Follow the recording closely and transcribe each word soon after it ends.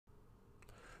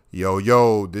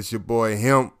Yo, this your boy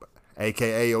Hemp,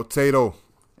 a.k.a. Otato.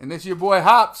 And this your boy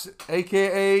Hops,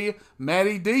 a.k.a.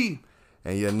 Matty D.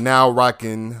 And you're now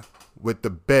rocking with the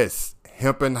best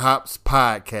Hemp and Hops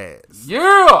podcast.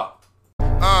 Yeah!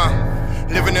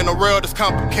 Living in a world that's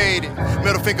complicated.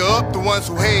 Middle finger up, the ones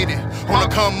who hate it. Wanna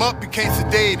come up, you can't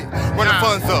sedate it. Run the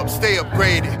funds up, stay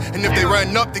upgraded. And if they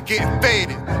run up, they getting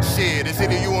faded. Shit, it's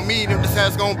either you or me, if this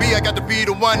has gonna be, I got to be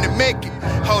the one to make it.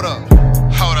 Hold up.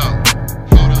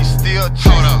 You still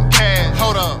hold cash.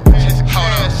 Hold up.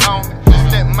 Cash on me. Just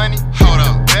that money. Hold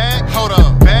up. Bag. Hold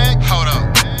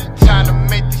up. Time to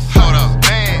make this. Hold up.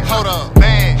 Man. Hold up.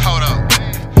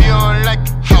 If you don't like it,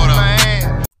 hold up. My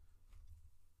hand.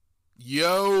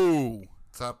 Yo!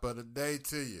 Top of the day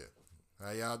to you.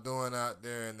 How y'all doing out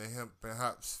there in the Hemp and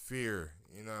Hop sphere?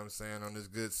 You know what I'm saying? On this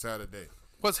good Saturday.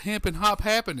 What's hemp and hop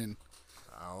happening?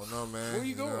 I don't know, man. Where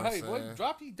you going? Hey, what?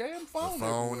 Drop your damn phone. The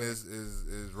phone is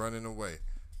running away.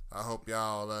 I hope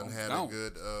y'all done had a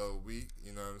good week.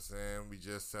 You know what I'm saying? We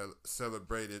just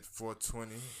celebrated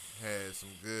 420. Had some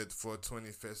good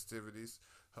 420 festivities.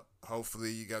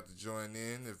 Hopefully you got to join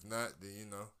in. If not,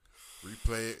 then,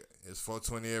 replay it. It's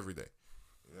 420 every day.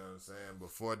 You know what I'm saying?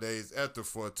 But 4 days after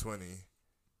 420,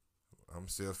 I'm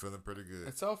still feeling pretty good.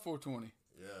 It's all 420.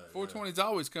 Yeah. 420 is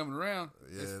always coming around.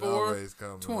 Yeah, it's always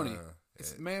coming 420. around.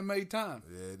 It's man-made time.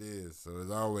 Yeah, it is. So it's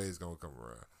always going to come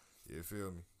around. You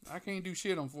feel me? I can't do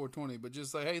shit on 420, but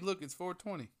just say, hey, look, it's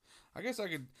 420. I guess I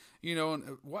could,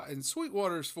 and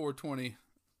Sweetwater is 420.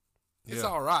 It's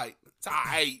all right. It's all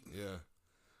right. Yeah.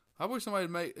 I wish somebody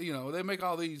make, they make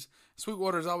all these.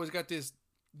 Sweetwater's always got this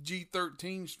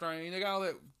G13 strain. They got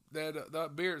all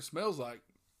that beer. It smells like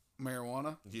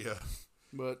marijuana. Yeah.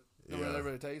 But it never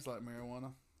really tastes like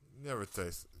marijuana. Never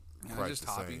tastes quite just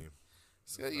the hoppy. same.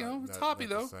 So, it's hoppy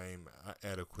though. The same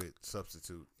adequate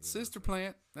substitute. Sister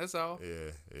plant. That's all.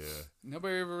 Yeah.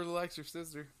 Nobody ever really likes their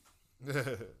sister. They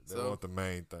want the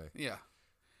main thing. Yeah.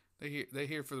 They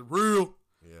here for the real.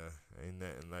 Yeah, ain't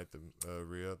nothing like the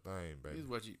real thing, baby.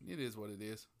 It is what it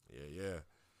is. Yeah.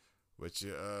 What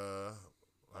you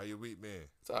how your week been?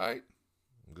 It's all right.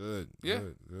 Good. Yeah.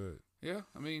 Good. Yeah,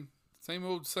 I mean, same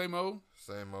old. Same.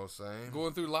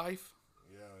 Going through life.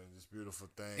 Yeah, and this beautiful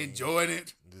thing. Enjoying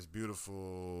it. This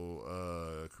beautiful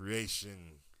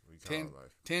creation we call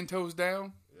life. 10 toes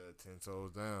down. Yeah, 10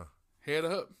 toes down. Head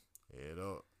up.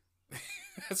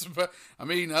 That's about,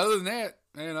 other than that,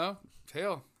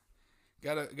 hell,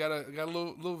 got a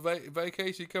little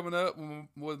vacation coming up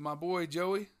with my boy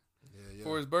Joey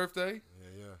for his birthday.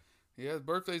 Yeah, his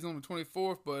birthday's on the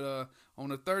 24th, but on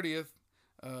the 30th,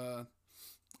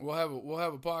 we'll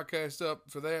have a podcast up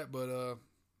for that, but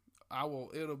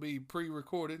it'll be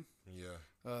pre-recorded.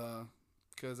 Yeah.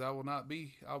 Because I will not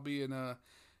be. I'll be in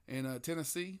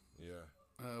Tennessee.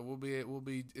 Yeah. We'll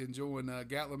be enjoying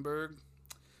Gatlinburg.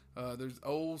 There's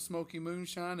Old Smoky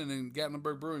Moonshine and then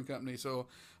Gatlinburg Brewing Company. So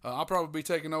I'll probably be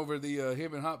taking over the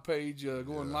Hemp and Hop page,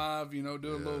 going live. Doing a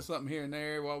little something here and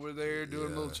there while we're there, doing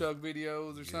little chug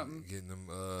videos or something. Getting them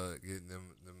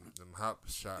hop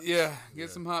shots. Yeah, get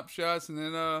some hop shots, and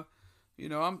then I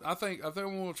think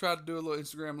we'll try to do a little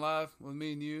Instagram live with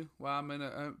me and you while I'm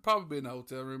in probably be in a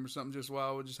hotel room or something, just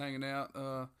while we're just hanging out.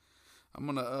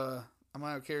 I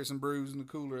might carry some brews in the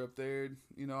cooler up there.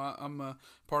 I'm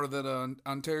part of that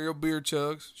Ontario Beer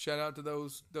Chugs. Shout out to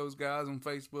those guys on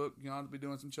Facebook. I'll be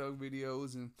doing some chug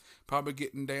videos and probably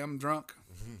getting damn drunk.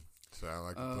 Sound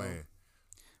like a plan.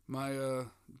 My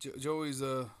Joey's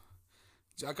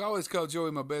I can always call Joey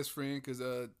my best friend because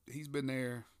he's been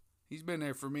there. He's been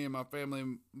there for me and my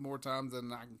family more times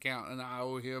than I can count, and I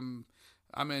owe him.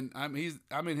 I'm in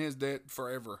his debt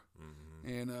forever,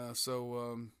 and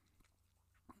so.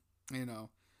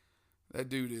 That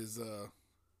dude is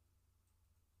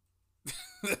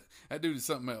that dude is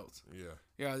something else.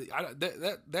 Yeah.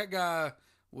 That guy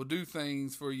will do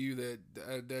things for you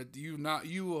that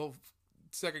you will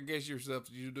second guess yourself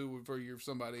that you do for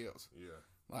somebody else. Yeah.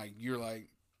 Like you're like,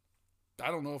 I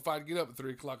don't know if I'd get up at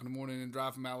 3:00 in the morning and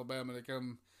drive from Alabama to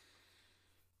come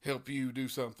help you do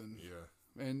something.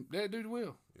 Yeah. And that dude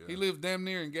will. Yeah. He lives damn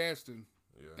near in Gaston.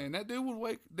 Yeah. And that dude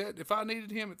would if I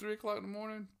needed him at 3:00 in the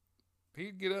morning.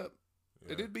 He'd get up.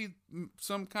 Yeah. It'd be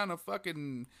some kind of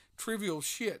fucking trivial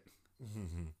shit.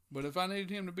 But if I needed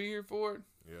him to be here for it,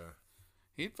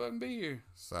 he'd fucking be here.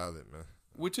 Solid, man.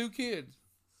 With 2 kids.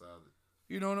 Solid.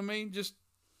 You know what I mean?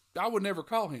 I would never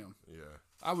call him. Yeah.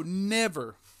 I would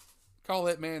never call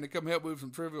that man to come help with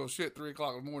some trivial shit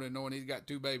 3:00 in the morning knowing he's got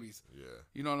 2 babies. Yeah.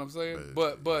 You know what I'm saying?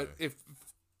 But if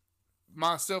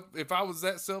I was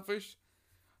that selfish,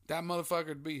 that motherfucker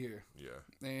would be here. Yeah.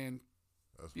 And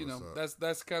That's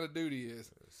that's the kind of dude he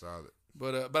is. Solid.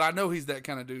 But I know he's that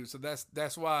kind of dude, so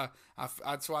that's why I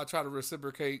try to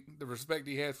reciprocate the respect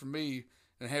he has for me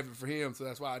and have it for him. So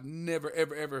that's why I never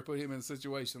ever put him in a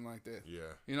situation like that. Yeah,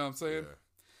 you know what I'm saying. Yeah.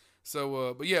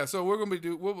 So but yeah, so we're gonna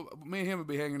me and him will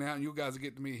be hanging out, and you guys will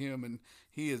get to meet him, and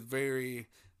he is very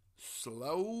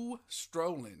slow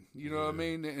strolling. You know what I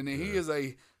mean? And he is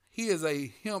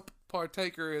a hemp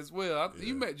partaker as well.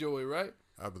 You met Joey, right?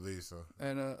 I believe so.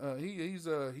 And he's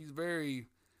very.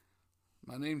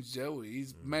 My name's Joey.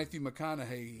 He's Matthew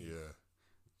McConaughey. Yeah.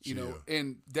 You know,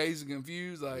 and Dazed and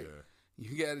Confused, like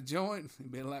you got a joint.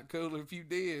 It'd been a lot cooler if you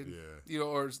did. Yeah. You know,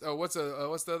 or what's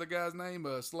the other guy's name?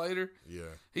 Slater.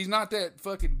 Yeah. He's not that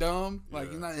fucking dumb. Like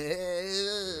he's not.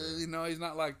 You know, he's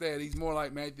not like that. He's more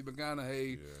like Matthew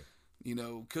McConaughey. Yeah. You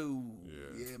know, cool.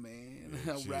 Yeah, man.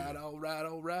 All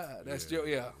right. That's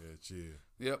Joey. Yeah. Yeah, chill.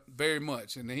 Yep, very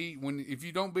much. And if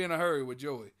you don't be in a hurry with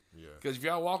Joey. Yeah. Because if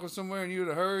y'all walking somewhere and you're in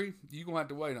a hurry, you're going to have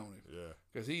to wait on him. Yeah.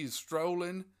 Because he's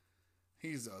strolling.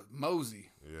 He's a mosey.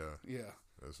 Yeah. Yeah.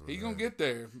 That's what he's going to get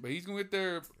there. But he's going to get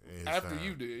there after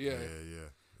you do. Yeah. Yeah.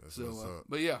 That's what's up.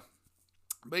 But yeah,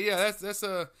 that's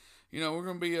you know, we're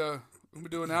going to be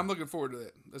doing that. I'm looking forward to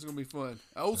that. That's going to be fun.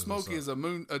 Old Smoky is a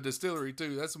distillery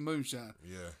too. That's a moonshine.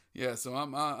 Yeah. Yeah, so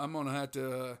I'm going to have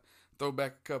to throw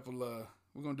back a couple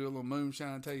we're going to do a little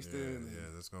moonshine tasting. Yeah,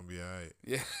 that's going to be all right.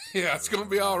 Yeah, it's going to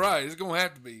be all right. It's going to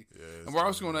have to be. Yeah, and we're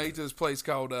also going to eat this place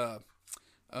called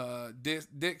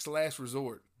Dick's Last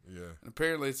Resort. Yeah. And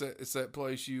apparently it's that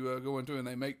place you go into and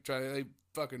they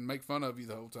fucking make fun of you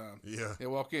the whole time. Yeah. They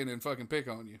walk in and fucking pick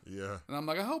on you. Yeah. And I'm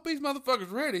like, I hope these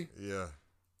motherfuckers ready. Yeah.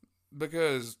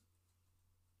 Because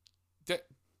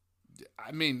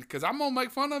I'm going to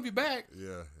make fun of you back.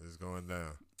 Yeah, it's going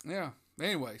down. Yeah.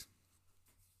 Anyways.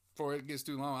 Before it gets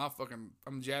too long,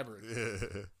 I'm jabbering.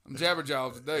 Yeah. I'm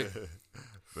jabberjaws today.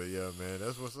 But yeah, man,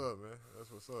 that's what's up, man. That's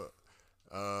what's up.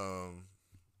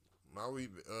 My week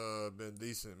been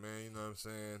decent, man. You know what I'm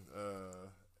saying?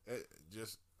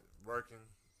 Just working,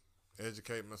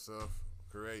 educating myself,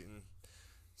 creating,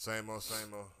 same old,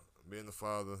 being the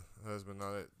father, husband,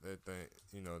 all that thing.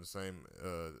 You know, the same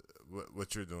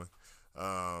what you're doing.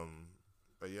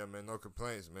 But yeah, man, no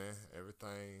complaints, man.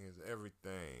 Everything is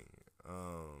everything.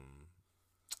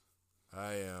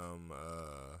 I am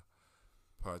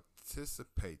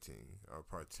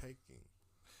partaking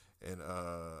in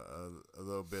a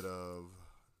little bit of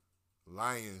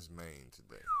lion's mane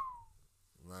today.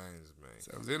 Lion's mane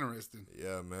sounds interesting.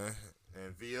 Yeah, man.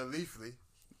 And via Leafly.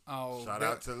 Oh, shout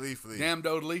out to Leafly. Damn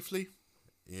old Leafly.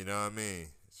 You know what I mean?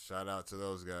 Shout out to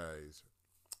those guys.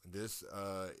 This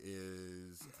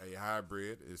is a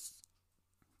hybrid. It's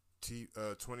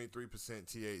 23%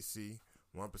 THC,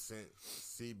 1%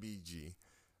 CBG.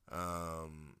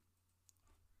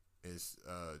 It's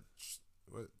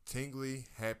tingly,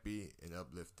 happy, and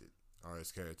uplifted are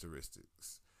its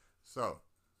characteristics. So,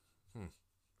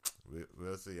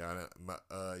 we'll see. Yeah.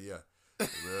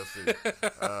 We'll see.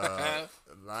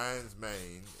 Lion's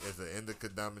Mane is an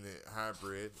indica-dominant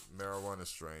hybrid marijuana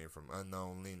strain from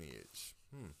unknown lineage.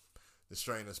 The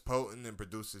strain is potent and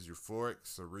produces euphoric,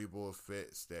 cerebral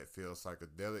effects that feel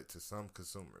psychedelic to some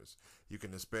consumers. You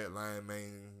can expect Lion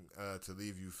Mane to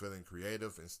leave you feeling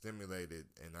creative and stimulated,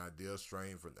 an ideal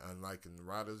strain for unliking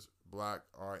writer's block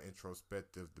or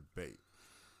introspective debate.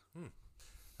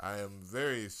 I am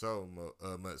very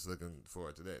much looking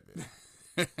forward to that then.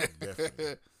 Definitely.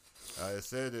 It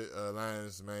said that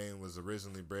Lion's Mane was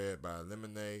originally bred by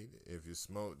Lemonade. If you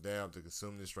smoked, dabbed, to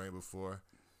consume this strain before,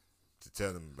 to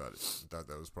tell them about it. I thought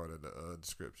that was part of the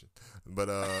description. But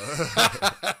I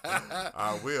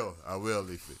will,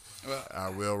 Leafly. Well, I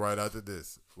will right after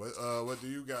this. What do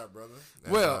you got, brother?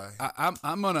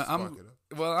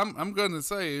 I'm gonna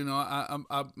say, you know,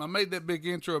 I made that big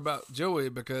intro about Joey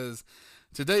because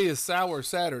today is Sour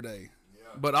Saturday.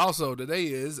 But also, today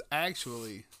is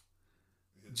actually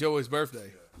Joey's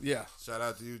birthday. Yeah. Shout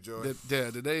out to you, Joey.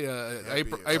 Today,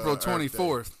 April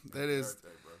 24th. That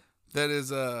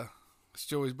is it's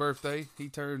Joey's birthday.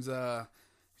 Today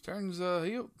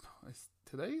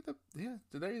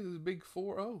is big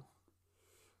 4-0.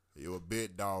 You a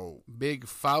big dog. Big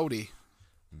 40.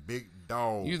 Big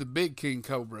dog. You the big King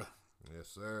Cobra. Yes,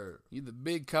 sir. You the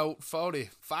big coat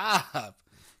 45.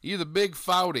 You the big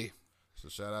 40. So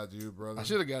shout out to you, brother. I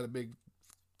should have got a big.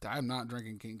 I'm not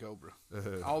drinking King Cobra,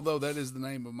 although that is the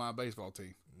name of my baseball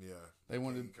team. Yeah, they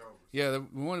wanted.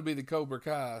 We wanted to be the Cobra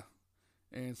Kai,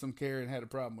 and some Karen had a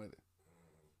problem with it.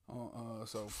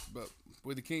 But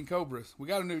with the King Cobras, we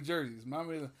got our new jerseys.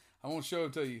 I won't show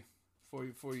it to you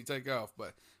before you take off,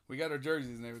 but we got our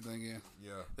jerseys and everything in.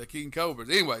 Yeah, the King Cobras.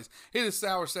 Anyways, it is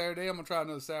Sour Saturday. I'm gonna try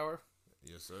another sour.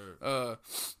 Yes, sir.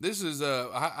 This is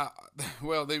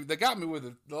well, they got me with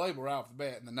the label right off the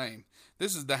bat in the name.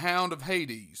 This is the Hound of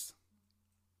Hades,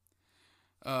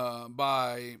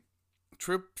 by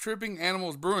Tripping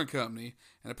Animals Brewing Company,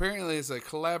 and apparently it's a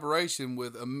collaboration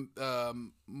with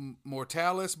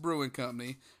Mortalis Brewing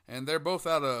Company, and they're both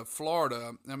out of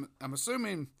Florida. I'm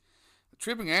assuming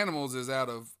Tripping Animals is out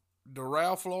of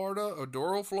Doral,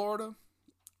 Florida.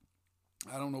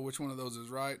 I don't know which one of those is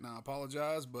right, and I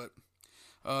apologize, but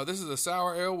this is a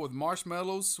sour ale with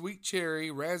marshmallows, sweet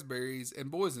cherry, raspberries,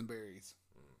 and boysenberries.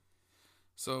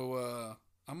 So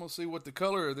I'm gonna see what the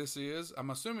color of this is. I'm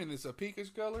assuming it's a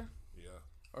pinkish color. Yeah.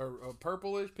 Or a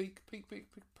purplish, pink,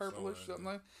 purplish, something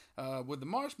like. With the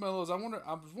marshmallows, I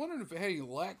was wondering if it had any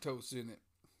lactose in it.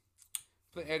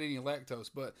 If they had any lactose,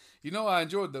 but I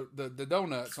enjoyed the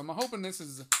donuts. I'm hoping this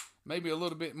is maybe a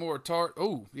little bit more tart.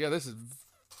 Oh yeah, this is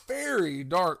very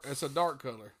dark. It's a dark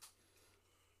color.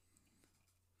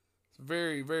 It's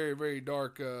very, very, very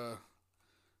dark.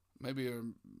 Maybe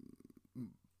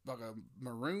like a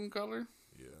maroon color.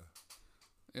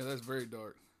 Yeah, that's very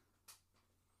dark.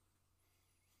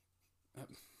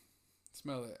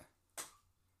 Smell that.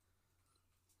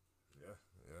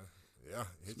 Yeah.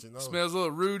 Hit your nose. Smells a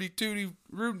little rooty tooty,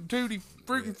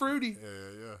 freaking fruity.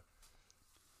 Yeah.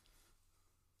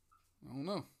 I don't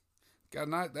know. Got a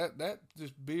nice that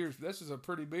just beers. That's just a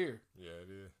pretty beer. Yeah, it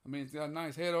is. I mean, it's got a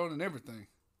nice head on and everything.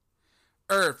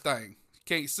 Everything.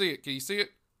 Can't see it. Can you see it?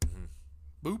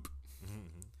 Mm-hmm. Boop.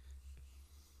 Mm-hmm.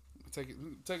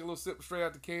 Take a little sip straight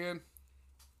out the can.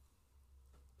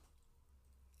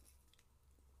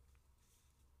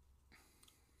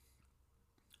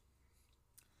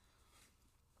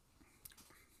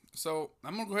 So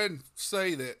I'm gonna go ahead and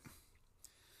say that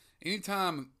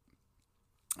anytime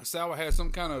a sour has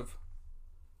some kind of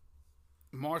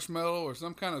marshmallow or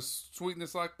some kind of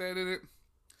sweetness like that in it,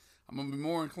 I'm gonna be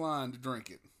more inclined to drink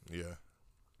it. Yeah.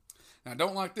 Now, I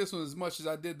don't like this one as much as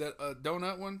I did that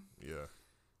donut one. Yeah.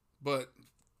 But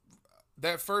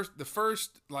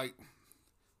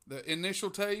the initial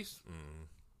taste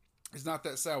is not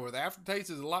that sour. The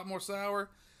aftertaste is a lot more sour,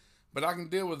 but I can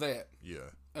deal with that. Yeah.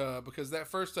 Because that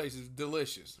first taste is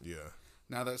delicious. Yeah.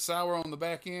 Now that sour on the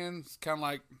back end, it's kind of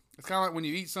like when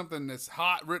you eat something that's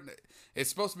hot. It's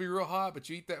supposed to be real hot, but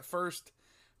you eat that first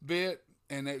bit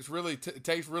and it's really it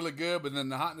tastes really good, but then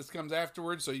the hotness comes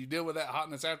afterwards. So you deal with that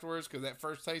hotness afterwards because that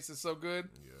first taste is so good.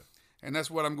 Yeah. And that's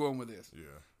what I'm going with this.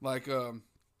 Yeah. Like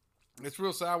it's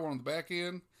real sour on the back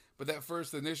end, but that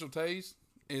first initial taste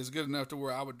is good enough to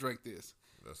where I would drink this.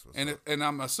 That's what's up. And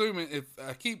I'm assuming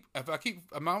I'm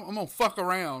gonna fuck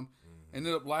around and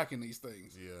end up liking these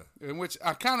things. Yeah. In which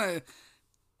I kind of,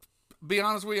 be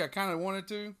honest with you, I kind of wanted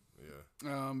to.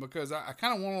 Yeah. Because I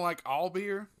kind of want to like all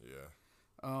beer. Yeah.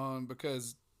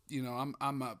 Because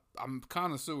I'm a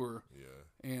connoisseur. Yeah.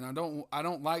 And I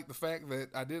don't like the fact that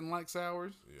I didn't like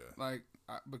sours. Yeah.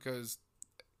 Because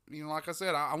like I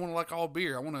said, I want to like all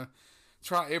beer. I want to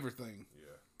try everything.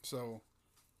 Yeah. So.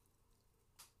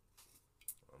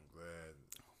 Glad.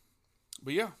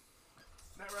 But yeah,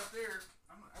 that right there.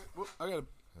 I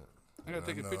gotta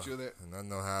take a picture of that. And I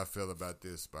know how I feel about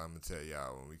this, but I'm gonna tell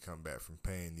y'all when we come back from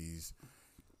paying these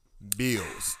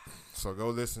bills. So go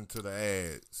listen to the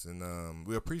ads, and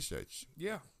we appreciate you.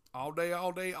 Yeah, all day,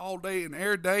 and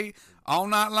every day, all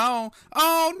night long,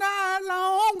 all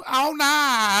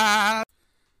night.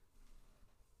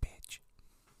 Bitch.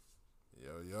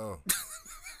 Yo.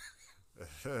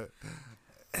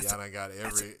 Y'all done got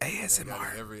every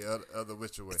other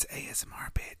which way. It's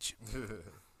ASMR, bitch.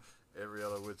 Every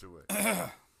other which way.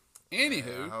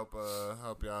 Anywho, I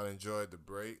hope y'all enjoyed the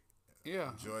break.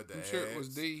 Yeah, enjoyed the I'm ads. Sure it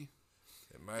was D.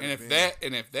 It might and have if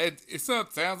been. it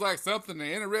sounds like something that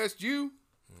interests you,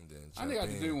 I need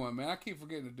to do one, man. I keep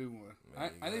forgetting to do one.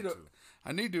 Man,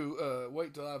 I need to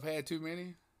wait till I've had too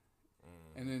many,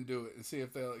 and then do it and see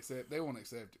if they'll accept. They won't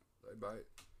accept it. They bite.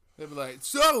 They'll be like,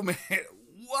 "So man,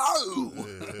 whoa,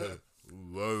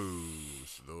 whoa,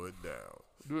 slow it down."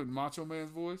 Do it in Macho Man's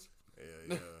voice. Yeah,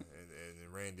 and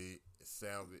Randy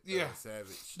Savage.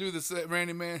 Savage. Do the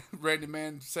Randy Man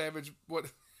Savage.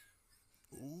 What?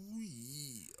 Ooh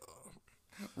yeah.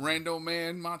 Rando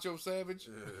Man Macho Savage.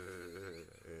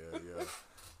 Yeah.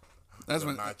 That's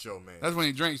when Macho Man. That's when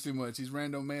he drinks too much. He's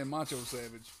Rando Man Macho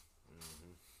Savage.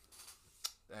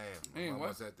 Damn, I'm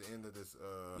almost at the end of this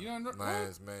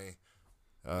Lions Mane.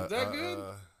 Is that good?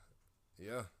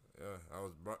 Yeah. I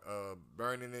was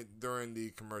burning it during the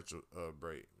commercial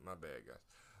break. My bad, guys.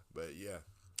 But yeah,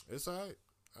 it's all right.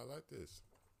 I like this.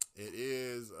 It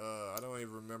is. I don't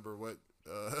even remember what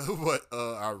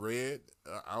I read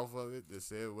off of it that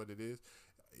said what it is.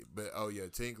 But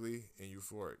tingly and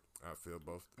euphoric. I feel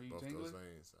both those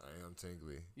things. I am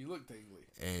tingly. You look tingly.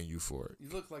 And euphoric. You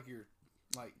look like you're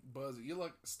like buzzing. You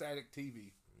look static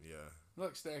TV. Yeah. You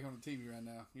look static on the TV right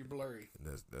now. You're blurry.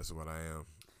 That's what I am.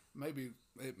 Maybe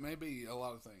it may be a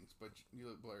lot of things, but you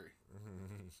look blurry.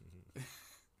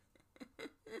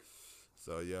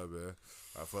 So yeah, man,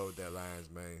 I fuck with that Lions,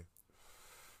 man.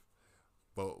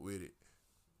 Fuck with it.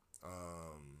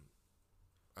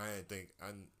 I didn't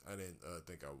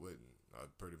think I wouldn't. I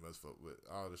pretty much fuck with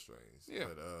all the strains. Yeah.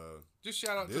 But just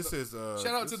shout out to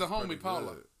the homie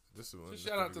Paula. This one. Just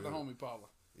shout out to the homie Paula.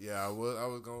 Yeah, I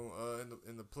was going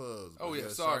in the plugs. Oh yeah, yeah,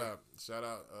 sorry. Shout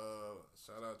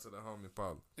out to the homie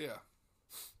Paula. Yeah.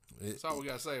 That's all we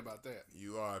gotta say about that.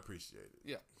 You are appreciated.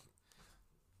 Yeah.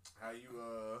 How you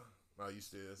are you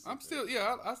still? I'm still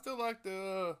I still like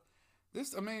the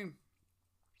this. I mean,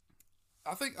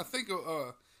 I think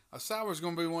a sour's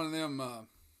gonna be one of them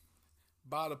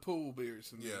by the pool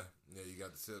beers. Yeah, you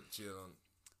got to sip, chill on.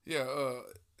 Yeah.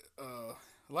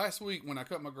 Last week when I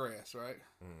cut my grass, right?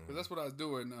 Because that's what I was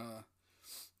doing.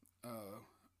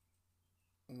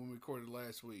 When we recorded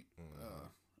last week,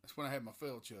 that's when I had my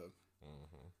fail chug.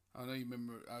 I know you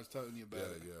remember. I was telling you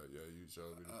about it. Yeah. You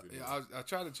showed me the video. I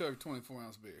tried to chug a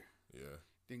 24-ounce beer. Yeah.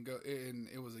 Didn't go, and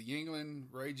it was a Yuengling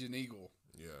Raging Eagle.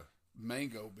 Yeah.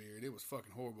 Mango beer. It was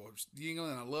fucking horrible.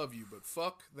 Yuengling, I love you, but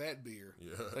fuck that beer.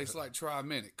 Yeah. Tastes like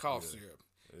Tri-Minute cough syrup.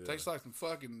 Yeah. Tastes like some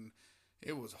fucking.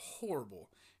 It was horrible.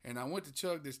 And I went to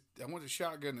chug this. I went to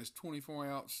shotgun this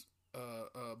 24-ounce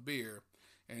beer,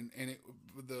 and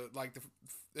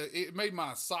it made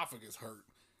my esophagus hurt.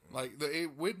 Like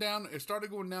it went down. It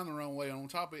started going down the wrong way. And on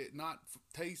top of it, not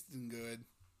tasting good.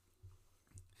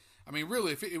 I mean,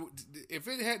 really, if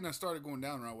it hadn't started going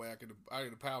down the wrong way, I could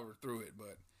have powered through it.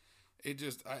 But it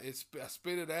just I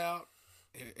spit it out,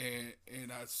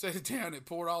 and I set it down. It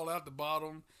poured all out the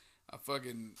bottom. I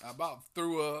about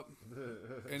threw up,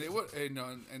 and it was and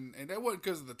that wasn't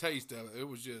because of the taste of it.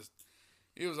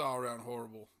 It was all around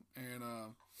horrible. And I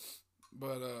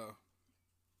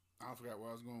forgot where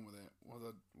I was going with that. What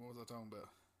was I talking about?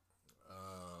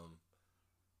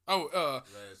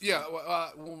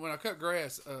 When I cut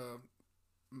grass,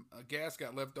 gas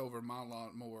got left over in my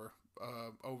lawnmower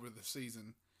over the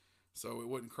season, so it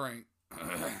wouldn't crank.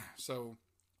 So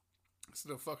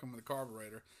instead of fucking with the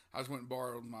carburetor, I just went and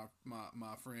borrowed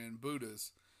my friend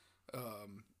Buddha's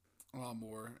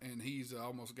lawnmower, and he's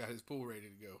almost got his pool ready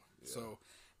to go. Yeah. So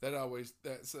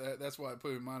that's why I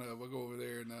put in mind of we'll go over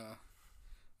there and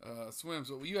swim.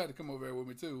 So you had to come over there with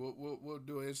me too. We'll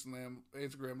do an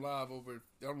Instagram live over.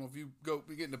 I don't know if you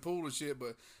get in the pool and shit,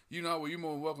 but you're more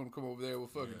than welcome to come over there. We'll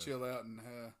fucking chill out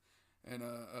and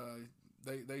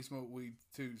they smoke weed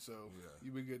too, so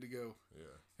you be good to go. Yeah.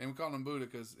 And we call him Buddha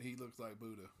because he looks like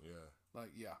Buddha. Yeah.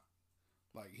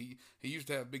 Like he used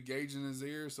to have big gauges in his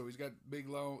ears, so he's got big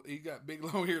long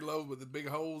earlobes with the big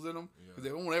holes in them because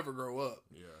they won't ever grow up.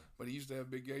 Yeah. But he used to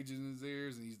have big gauges in his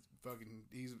ears, and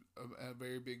he's a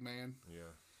very big man.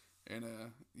 Yeah. And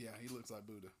he looks like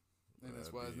Buddha, and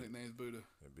that's why his nickname is Buddha.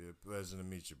 It'd be a pleasure to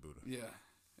meet you, Buddha. Yeah.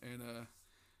 And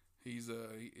we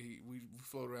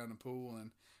float around the pool,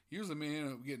 and usually me and him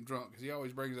end up getting drunk because he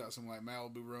always brings out some like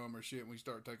Malibu rum or shit, and we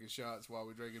start taking shots while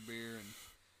we drinking beer, and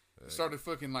it started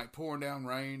fucking like pouring down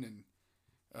rain, and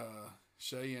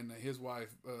Shay and his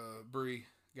wife Bree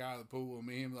got out of the pool, and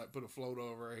me and him like put a float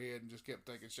over our head and just kept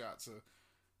taking shots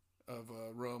of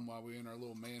rum while we were in our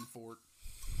little man fort.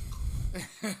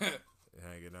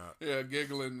 Hanging out. Yeah,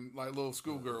 giggling like little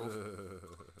schoolgirls.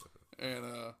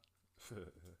 And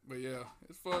but yeah,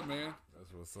 it's fun, man.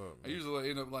 That's what's up, man. I usually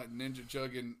end up like ninja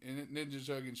chugging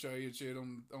Shay and shit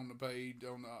on the page,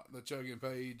 on the chugging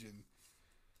page, and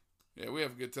yeah, we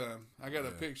have a good time. I got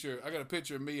a picture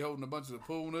of me holding a bunch of the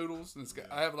pool noodles, and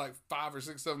I have like 5 or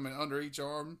 6 of them under each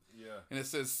arm. Yeah. And it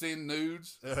says "Send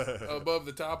Nudes" above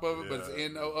the top of it, but it's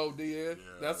NOODS.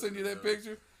 Did I send you that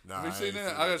picture? Nah, have you seen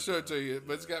that? I gotta show it to you.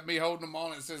 But it's got me holding them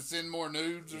on. It says "Send more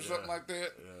nudes" or something like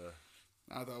that. Yeah.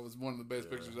 I thought it was one of the best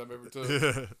pictures I've ever took.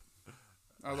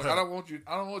 I was like, I don't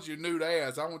want your nude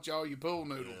ass. I want all your pool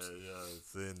noodles. Yeah,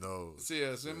 send those.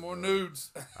 Yeah, send more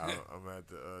nudes. I'm gonna have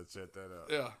to check that out.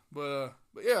 Yeah, but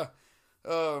yeah,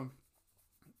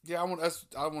 I want to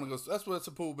go. That's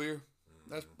a pool beer.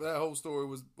 That whole story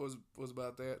was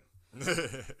about that.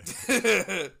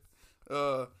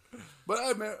 But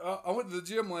hey, man, I went to the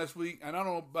gym last week, and I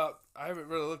haven't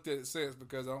really looked at it since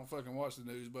because I don't fucking watch the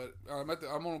news. But I'm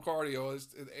on cardio. It's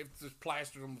just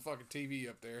plastered on the fucking TV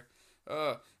up there.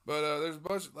 But there's a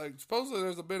bunch supposedly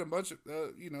there's been a bunch of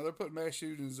they're putting mass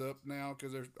shootings up now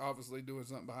because they're obviously doing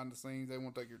something behind the scenes they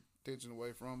won't take your attention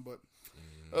away from. But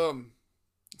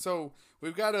So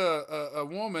we've got a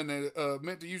woman that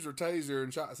meant to use her taser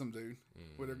and shot some dude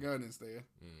with her gun instead.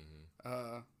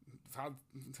 How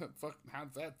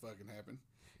did that fucking happen?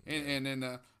 And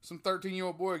then some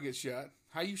 13-year-old boy gets shot.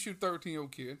 How you shoot a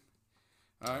 13-year-old kid?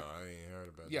 All right. I ain't heard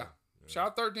about that. Yeah.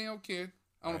 Shot a 13-year-old kid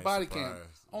on a body cam.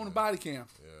 On a body cam.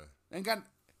 Yeah. And got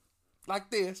like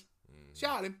this.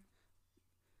 Shot him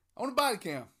on a body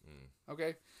cam.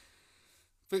 Okay.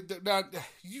 Now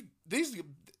you've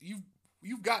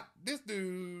got this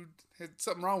dude had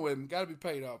something wrong with him. Got to be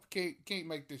paid off. Can't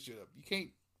make this shit up. You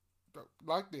can't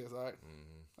like this. All right.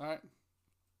 All right.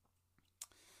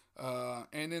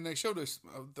 And then they showed us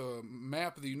the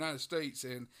map of the United States,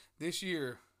 and this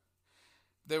year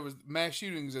there was mass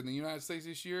shootings in the United States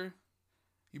this year.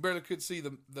 You barely could see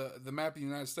the map of the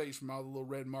United States from all the little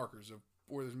red markers of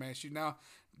where there's mass shooting. Now,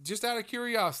 just out of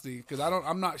curiosity, because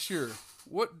I'm not sure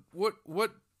what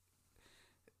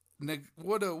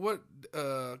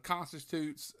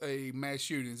constitutes a mass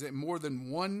shooting. Is it more than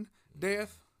one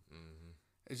death?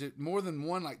 Is it more than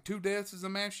one? Like 2 deaths is a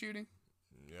mass shooting?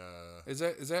 Yeah. Is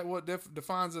that what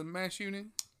defines a mass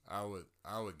shooting? I would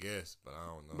guess, but I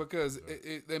don't know. Because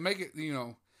they make it,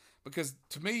 because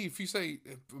to me, if you say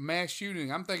mass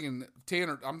shooting, I'm thinking 10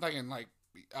 or I'm thinking like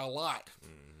a lot.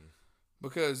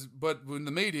 But in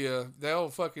the media, they'll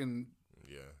fucking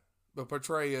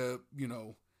portray a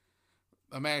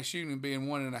mass shooting being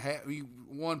one and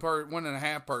a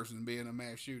half person being a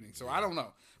mass shooting. So I don't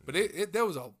know, but there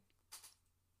was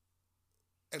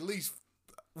at least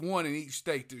one in each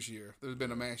state this year. There's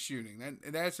been a mass shooting, and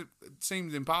it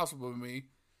seems impossible to me.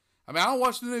 I mean, I don't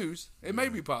watch the news. It may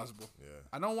be possible. Yeah.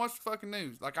 I don't watch the fucking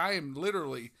news. Like I am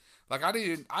literally like I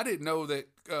didn't know that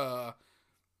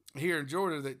here in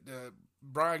Georgia that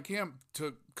Brian Kemp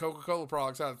took Coca-Cola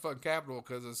products out of the fucking Capitol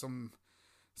because of some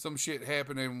shit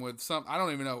happening with some. I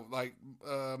don't even know. Like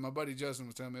my buddy Justin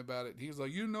was telling me about it. He was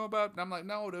like, "You know about it?" And I'm like,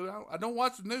 "No, dude. I don't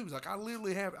watch the news. Like I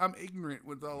literally I'm ignorant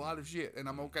with a lot of shit, and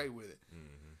I'm okay with it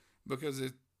because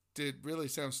it really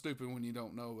sounds stupid when you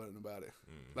don't know about it.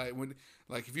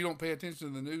 Like if you don't pay attention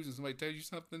to the news and somebody tells you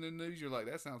something in the news, you're like,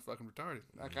 that sounds fucking retarded.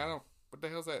 Like I don't. What the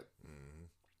hell's that?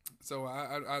 So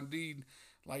I indeed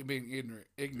like being ignorant.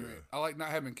 Yeah. I like not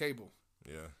having cable.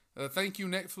 Yeah. Thank you,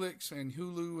 Netflix and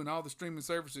Hulu and all the streaming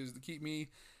services that keep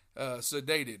me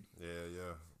sedated.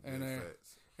 Yeah. And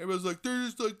everybody's like,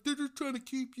 they're just trying to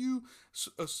keep you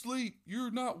asleep.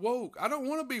 You're not woke. I don't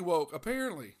want to be woke.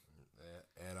 Apparently,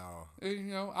 at all.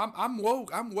 I'm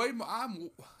woke. I'm way more. I'm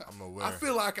aware. I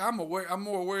feel like I'm aware. I'm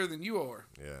more aware than you are.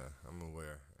 Yeah, I'm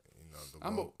aware.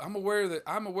 I'm aware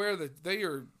that they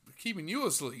are keeping you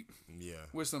asleep. Yeah.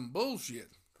 With some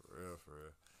bullshit. For real.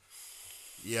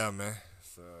 Yeah, man.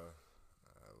 So,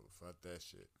 fuck that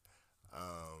shit.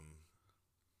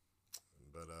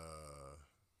 But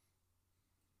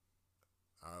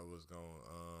I was gonna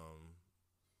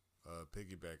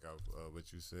piggyback off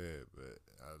what you said, but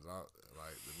I lost,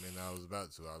 like the minute I was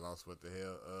about to, I lost what the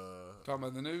hell. Talking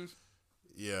about the news.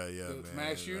 Yeah, the man.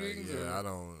 Mass shootings. Like, I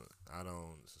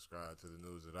don't subscribe to the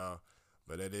news at all,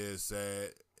 but it is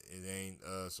sad. It ain't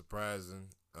surprising.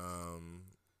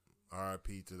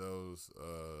 RIP to those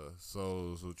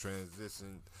souls who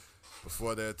transitioned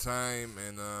before their time,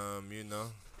 and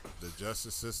the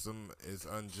justice system is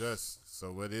unjust.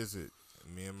 So what is it?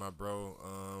 Me and my bro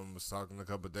was talking a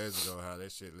couple of days ago how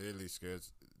that shit literally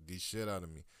scares the shit out of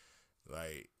me.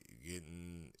 Like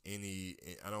getting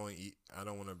I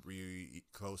don't want to be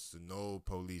close to no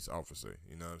police officer.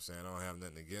 You know what I'm saying? I don't have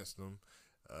nothing against them.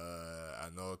 I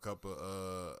know a couple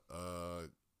of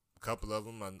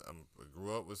them. I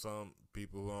grew up with some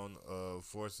people who are on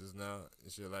forces now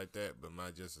and shit like that. But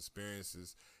my just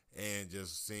experiences and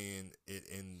just seeing it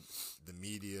in the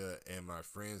media and my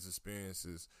friends'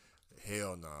 experiences,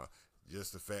 hell nah.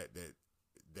 Just the fact that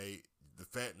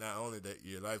not only that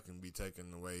your life can be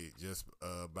taken away just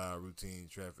by a routine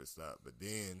traffic stop, but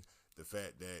then the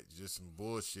fact that just some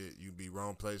bullshit, you be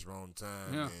wrong place, wrong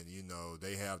time, and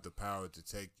they have the power to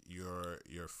take your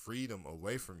freedom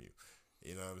away from you.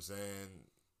 You know what I'm saying?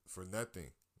 For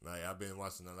nothing. Like I've been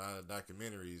watching a lot of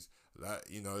documentaries.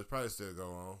 It's probably still going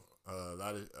on. A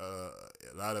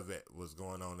lot of it was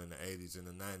going on in the 80s and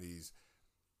the 90s.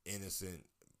 Innocent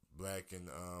black and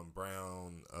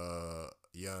brown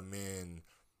young men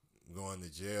going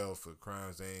to jail for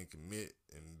crimes they ain't commit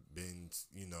and been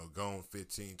gone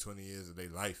 15, 20 years of their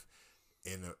life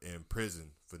in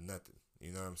prison for nothing.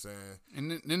 You know what I'm saying?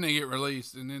 And then they get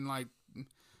released, and then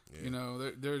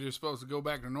they're just supposed to go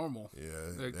back to normal.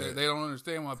 Yeah, they don't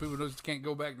understand why people just can't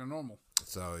go back to normal.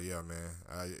 So yeah, man,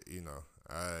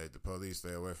 the police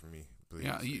stay away from me. Please.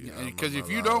 Yeah, because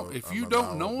if you don't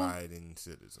know them,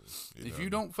 if you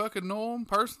don't fucking know them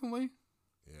personally,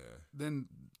 then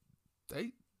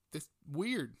it's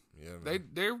weird. Yeah, man.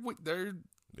 They're weird.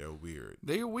 They're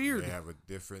weird. They have a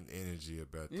different energy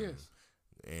about them. Yes.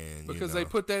 And because they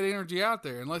put that energy out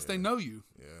there, unless they know you.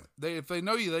 Yeah. If they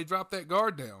know you, they drop that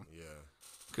guard down. Yeah.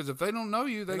 Because if they don't know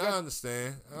you, I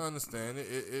understand.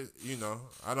 It.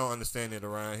 I don't understand it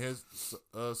around here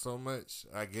so much.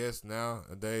 I guess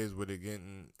nowadays with it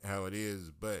getting how it is,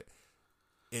 but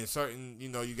in certain,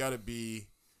 you got to be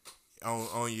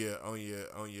on your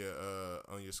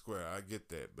square. I get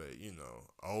that, but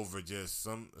over just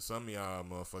some of y'all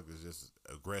motherfuckers just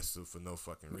aggressive for no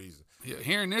fucking reason. Yeah,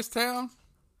 here in this town,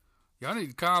 y'all need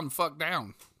to calm the fuck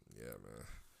down. Yeah, man.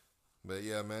 But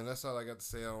yeah, man, that's all I got to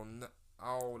say on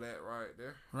all that right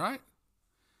there. Right.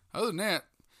 Other than that,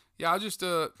 yeah, I just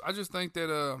think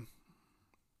that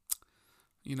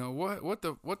what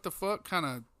the fuck kind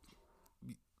of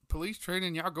police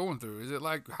training y'all going through? Is it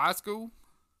like high school?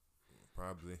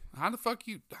 Probably. How the fuck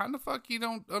you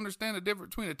don't understand the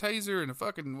difference between a taser and a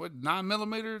fucking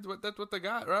 9mm? That's what they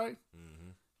got, right?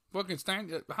 Mm-hmm. Fucking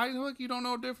how the fuck you don't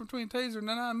know the difference between a taser and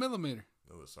a 9mm?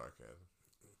 It was sarcasm.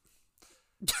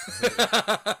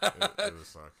 it was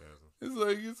sarcasm. It's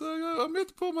like I meant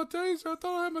to pull my taser. I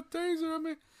thought I had my taser. I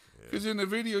mean, because in the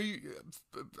video,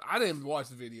 I didn't watch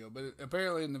the video, but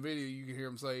apparently in the video you can hear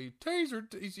him say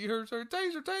taser. You heard her say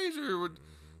taser, taser. Mm-hmm.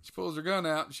 She pulls her gun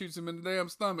out and shoots him in the damn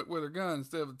stomach with her gun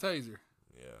instead of a taser.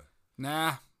 Yeah.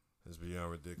 Nah. It's beyond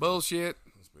ridiculous. Bullshit.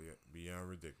 It's beyond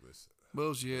ridiculous.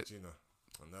 Bullshit.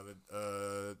 But, another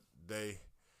day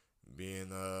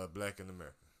being black in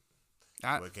America.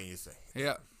 What can you say?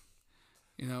 Yeah.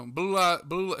 Cut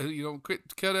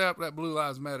out that Blue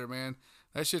Lives Matter, man.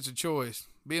 That shit's a choice.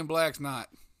 Being black's not.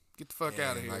 Get the fuck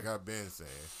out of here. Like I've been saying,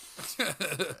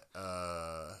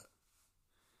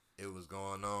 it was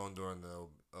going on during the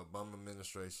Obama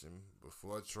administration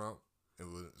before Trump. It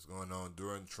was going on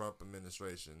during Trump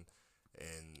administration,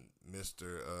 and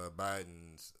Mr.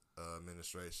 Biden's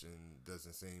administration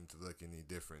doesn't seem to look any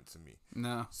different to me.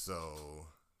 No. So,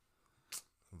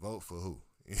 vote for who?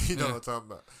 You know what I'm talking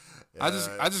about? I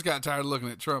just got tired of looking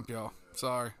at Trump, y'all.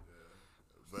 Sorry.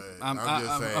 But I'm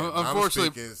just saying, unfortunately,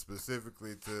 I'm speaking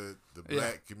specifically to the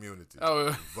black community.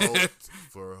 Oh. Vote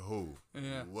for who?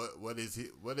 Yeah. What is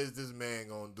this man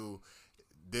gonna do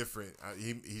different?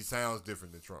 He sounds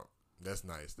different than Trump. That's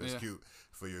nice. That's cute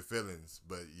for your feelings,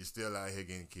 but you're still out here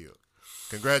getting killed.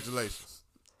 Congratulations.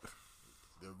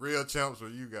 The real champs were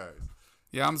you guys.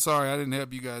 Yeah, I'm sorry I didn't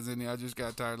help you guys any. I just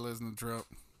got tired of listening to Trump.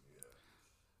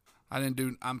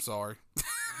 I'm sorry.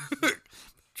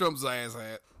 Trump's ass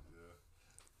hat.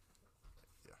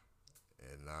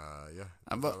 And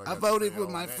I voted with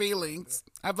my feelings.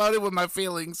 I voted with my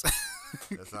feelings.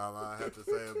 That's all I have to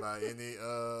say about any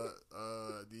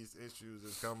these issues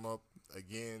that come up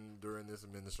again during this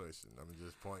administration. I'm gonna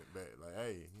just point back, like,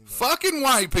 hey, fucking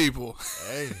white people.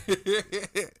 Hey,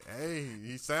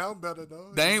 he sound better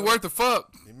though. They ain't worth the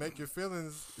fuck. He make your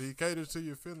feelings. He caters to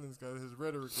your feelings because his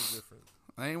rhetoric is different.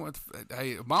 They ain't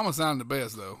hey, Obama sounded the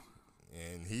best though.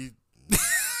 And he.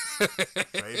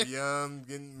 Fabian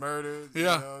getting murdered. You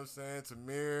know what I'm saying?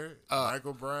 Tamir,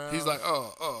 Michael Brown. He's like,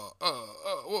 what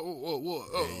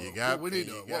we need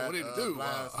to do?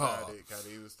 Because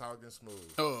he was talking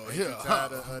smooth. You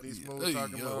tired of these smooth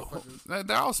talking motherfuckers?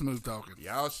 They're all smooth talking.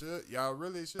 Y'all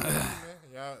really should, man.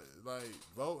 Y'all like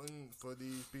voting for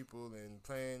these people and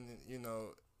playing.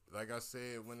 Like I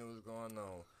said when it was going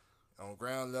on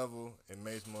ground level, it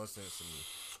makes more sense to me.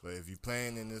 But if you're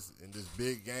playing in this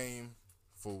big game.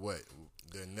 For what?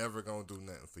 They're never going to do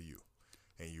nothing for you.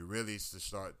 And you really should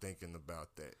start thinking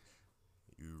about that.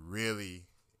 You really,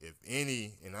 if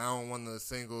any, and I don't want to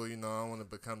single, I don't want to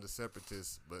become the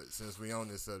separatist, but since we on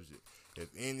this subject, if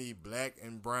any black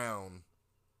and brown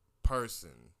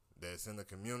person that's in the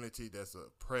community that's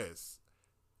oppressed,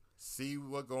 see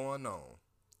what's going on,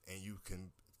 and you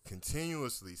can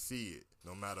continuously see it,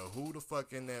 no matter who the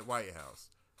fuck in that White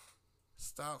House,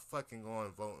 stop fucking going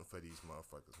and voting for these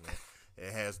motherfuckers, man.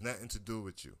 It has nothing to do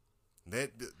with you.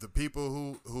 Let the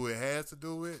people who it has to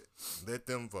do with, let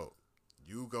them vote.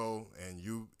 You go and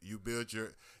you build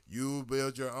your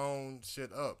own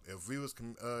shit up. If we was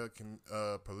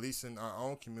policing our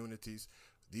own communities,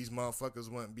 these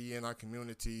motherfuckers wouldn't be in our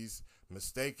communities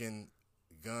mistaking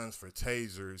guns for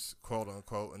tasers, quote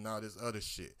unquote, and all this other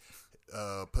shit.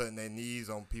 Putting their knees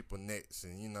on people's necks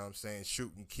and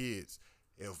shooting kids.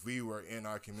 If we were in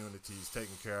our communities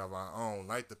taking care of our own,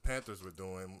 like the Panthers were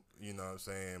doing,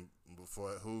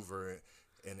 before Hoover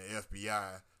and the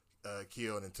FBI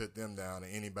killed and took them down,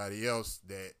 and anybody else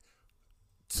that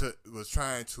was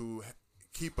trying to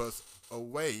keep us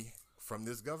away from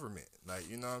this government. Like,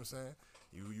 you know what I'm saying?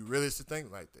 You really should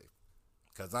think like that.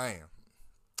 Because I am.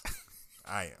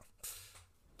 I am.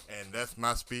 And that's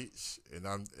my speech, and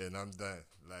I'm done.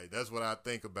 Like, that's what I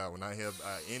think about when I hear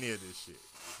any of this shit.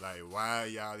 Like, why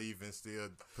y'all even still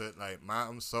put, like,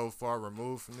 I'm so far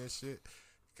removed from this shit?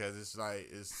 Because it's like,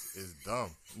 it's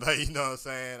dumb. Like, you know what I'm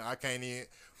saying? I can't even,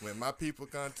 when my people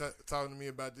come talking to me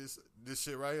about this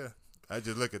shit right here, I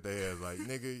just look at their ass like,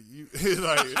 nigga, you,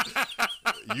 like,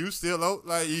 you still out?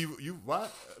 Like, you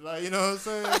what? Like, you know what I'm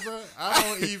saying, bro? I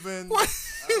don't even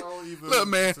look,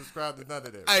 man, subscribe to none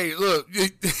of that. Hey, look.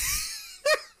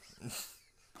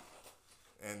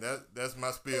 And that's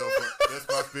my spiel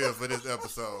for this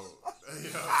episode.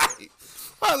 You know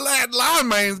my lad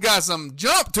lineman's got some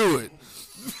jump to it.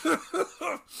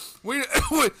 we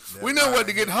know what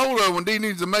to get hold of when D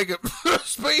needs to make a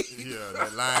speed. Yeah,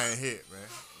 that line hit, man.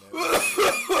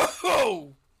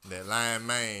 That line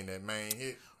main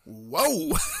hit.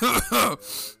 Whoa.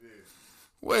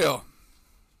 Well,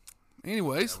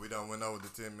 anyways. Yeah, we done went over the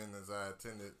 10 minutes I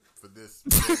intended for this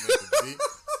segment.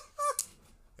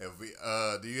 If we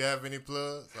do you have any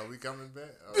plugs? Are we coming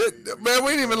back? Man,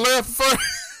 we ain't even left first.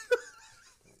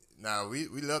 Nah, we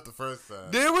left the first time.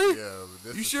 Did we? Yeah.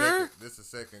 You sure? This is the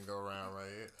second go round right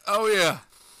here. Oh yeah.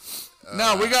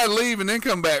 No, we gotta leave and then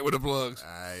come back with the plugs.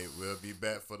 Alright, we'll be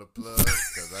back for the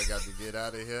plugs because I got to get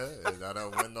out of here and I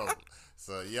done went over.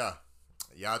 So yeah,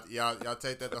 y'all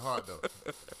take that to heart though.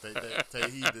 Take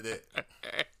heed to that.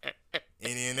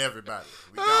 Any and everybody,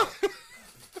 we got it.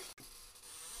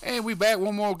 And we back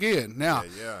one more again. Now,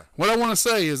 What I want to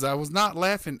say is I was not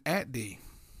laughing at D.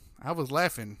 I was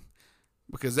laughing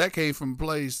because that came from a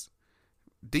place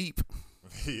deep.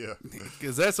 Yeah.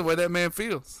 Because that's the way that man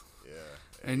feels.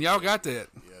 Yeah. And y'all got that.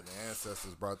 Yeah, the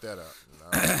ancestors brought that up.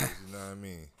 You know what I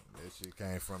mean? That shit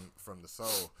came from the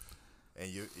soul. And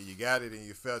you got it and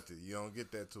you felt it. You don't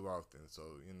get that too often. So,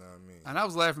 you know what I mean? And I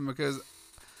was laughing because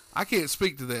I can't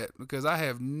speak to that because I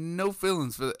have no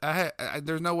feelings for that.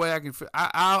 There's no way I can.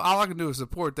 All I can do is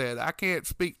support that. I can't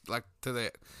speak like to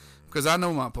that because I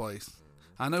know my place.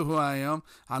 I know who I am.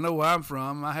 I know where I'm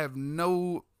from. I have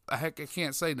no. I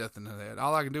can't say nothing to that.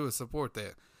 All I can do is support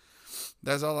that.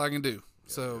 That's all I can do.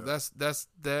 That's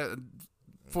that.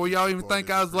 Before y'all even think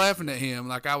I was laughing at him,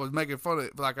 like I was making fun of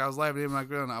it, like I was laughing at him like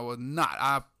that, I was not.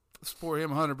 I support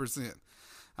him 100%.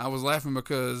 I was laughing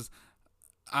because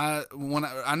I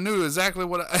knew exactly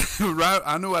what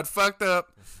I knew I'd fucked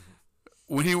up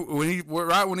when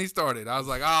he started. I was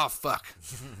like, oh fuck,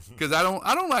 because I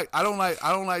don't like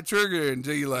triggering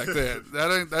G like that.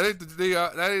 That ain't the deal.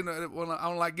 That ain't I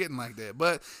don't like getting like that.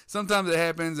 But sometimes it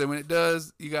happens, and when it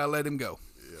does, you gotta let him go.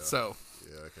 Yeah. So.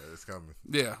 Yeah, okay, it's coming.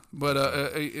 Yeah, but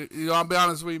I'll be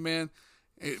honest with you, man.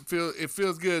 It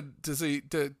feels good to see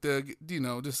to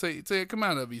say it come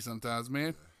out of you sometimes,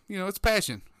 man. You know, it's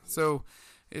passion. So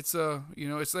it's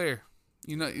it's there.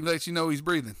 You know, it lets you know he's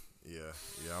breathing. Yeah,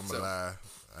 I'm alive.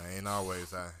 I ain't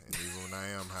always high, and even when I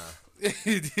am high,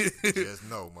 just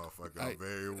know, motherfucker, I'm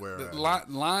very aware.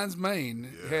 Lion's mane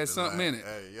has something in it.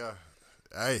 Hey, yeah.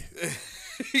 Hey.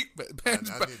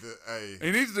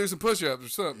 He needs to do some push-ups or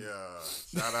something.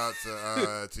 Yeah. Shout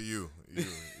out to you.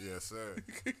 Yes, sir.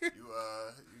 You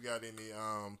got any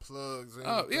plugs?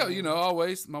 Oh yeah,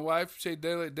 always. My wife, she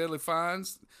Deadly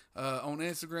Finds, on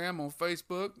Instagram, on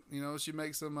Facebook. She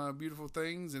makes some beautiful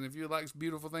things, and if you like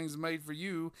beautiful things made for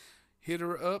you, hit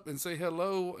her up and say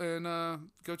hello and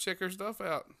go check her stuff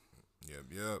out.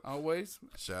 Yep. Always.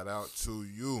 Shout out to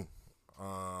you.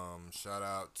 Shout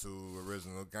out to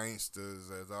Original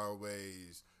Gangsters as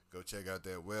always. Go check out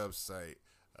that website.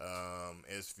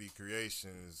 SV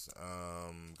Creations.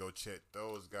 Go check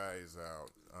those guys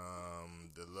out.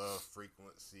 The Love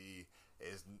Frequency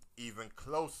is even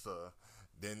closer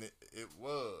than it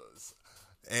was.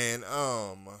 And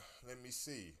let me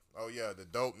see. Oh yeah, the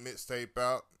Dope mixtape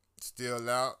out, still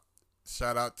out.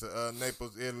 Shout out to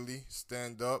Naples, Italy.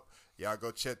 Stand Up. Y'all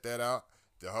go check that out.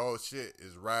 The whole shit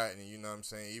is riding, you know what I'm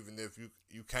saying? Even if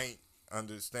you can't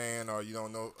understand or you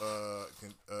don't know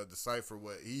can decipher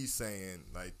what he's saying,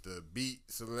 like the beat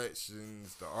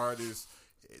selections, the artist,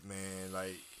 man,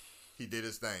 like he did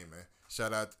his thing, man.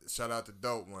 Shout out to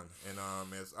Dope One, and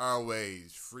as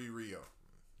always, Free Rio,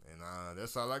 and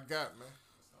that's all I got, man.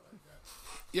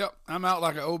 Yep, I'm out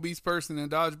like an obese person in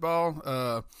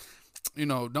dodgeball.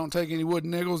 Don't take any wooden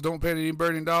nickels, don't pet any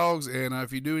burning dogs, and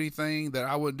if you do anything that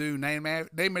I would do, name it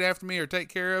after me or take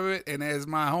care of it. And as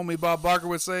my homie Bob Barker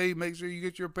would say, make sure you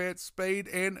get your pets spayed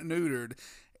and neutered.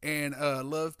 And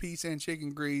love, peace, and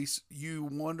chicken grease, you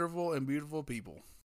wonderful and beautiful people.